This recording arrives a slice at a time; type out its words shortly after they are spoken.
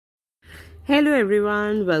Hello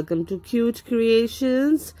everyone, welcome to Cute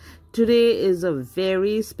Creations. Today is a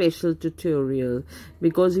very special tutorial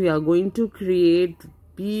because we are going to create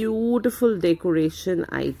beautiful decoration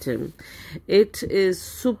item. It is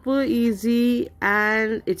super easy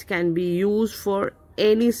and it can be used for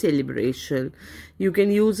any celebration. You can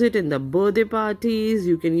use it in the birthday parties,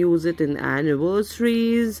 you can use it in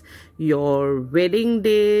anniversaries, your wedding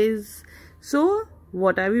days. So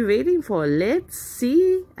what are we waiting for? Let's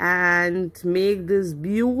see and make this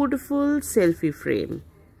beautiful selfie frame.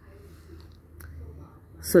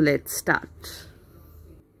 So let's start.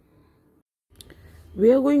 We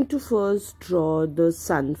are going to first draw the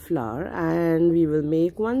sunflower and we will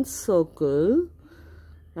make one circle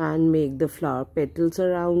and make the flower petals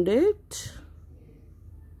around it.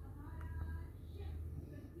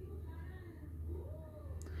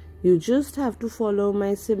 You just have to follow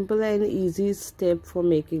my simple and easy step for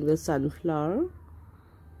making the sunflower.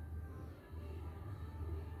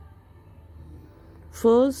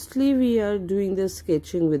 Firstly, we are doing the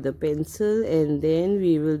sketching with the pencil and then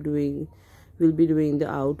we'll be doing the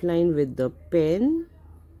outline with the pen.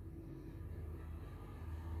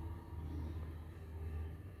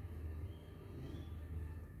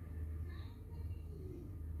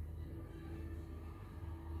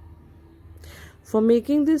 For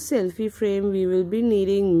making this selfie frame, we will be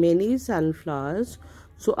needing many sunflowers.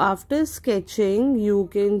 So after sketching, you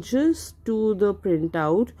can just do the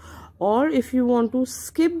printout, or if you want to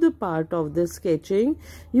skip the part of the sketching,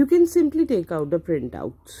 you can simply take out the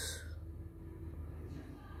printouts.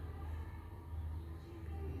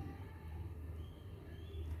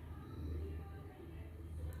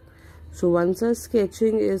 So once our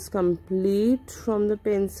sketching is complete from the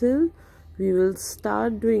pencil, we will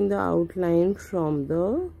start doing the outline from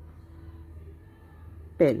the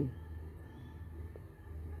pen.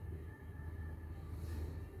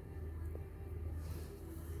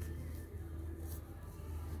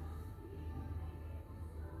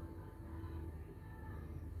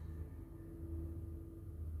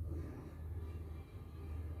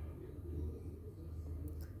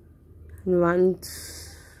 And once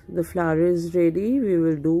the flower is ready, we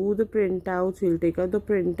will do the printouts. We'll take out the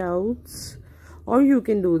printouts, or you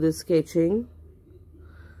can do the sketching,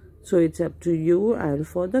 so it's up to you. And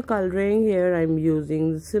for the coloring, here I'm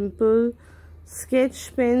using the simple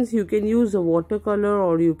sketch pens. You can use a watercolor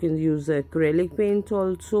or you can use acrylic paint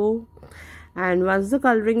also. And once the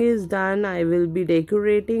coloring is done, I will be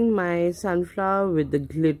decorating my sunflower with the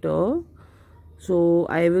glitter. So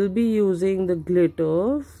I will be using the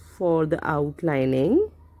glitter for the outlining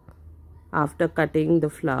after cutting the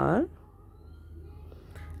flower.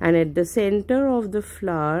 And at the center of the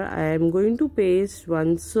flower, I am going to paste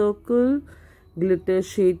one circle glitter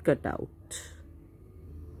sheet cutout.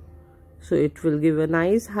 So it will give a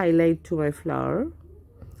nice highlight to my flower.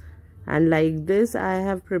 And like this, I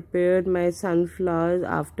have prepared my sunflowers.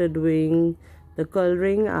 After doing the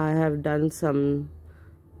coloring, I have done some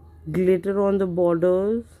glitter on the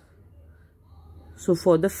borders. So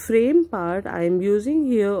for the frame part, I am using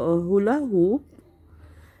here a hula hoop.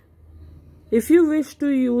 If you wish to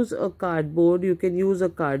use a cardboard, you can use a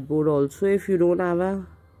cardboard also if you don't have a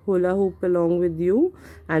hula hoop along with you.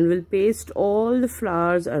 And we'll paste all the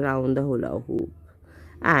flowers around the hula hoop.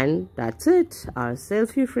 And that's it. Our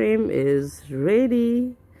selfie frame is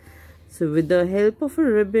ready. So with the help of a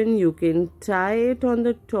ribbon, you can tie it on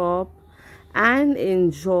the top and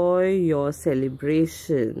enjoy your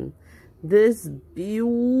celebration. This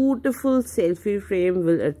beautiful selfie frame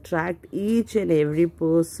will attract each and every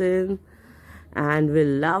person and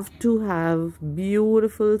will love to have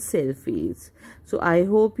beautiful selfies. So I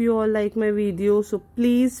hope you all like my video. So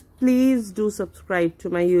please do subscribe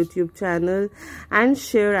to my YouTube channel and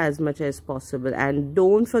share as much as possible. And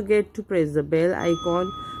don't forget to press the bell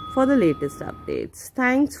icon for the latest updates.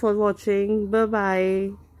 Thanks for watching. Bye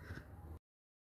bye.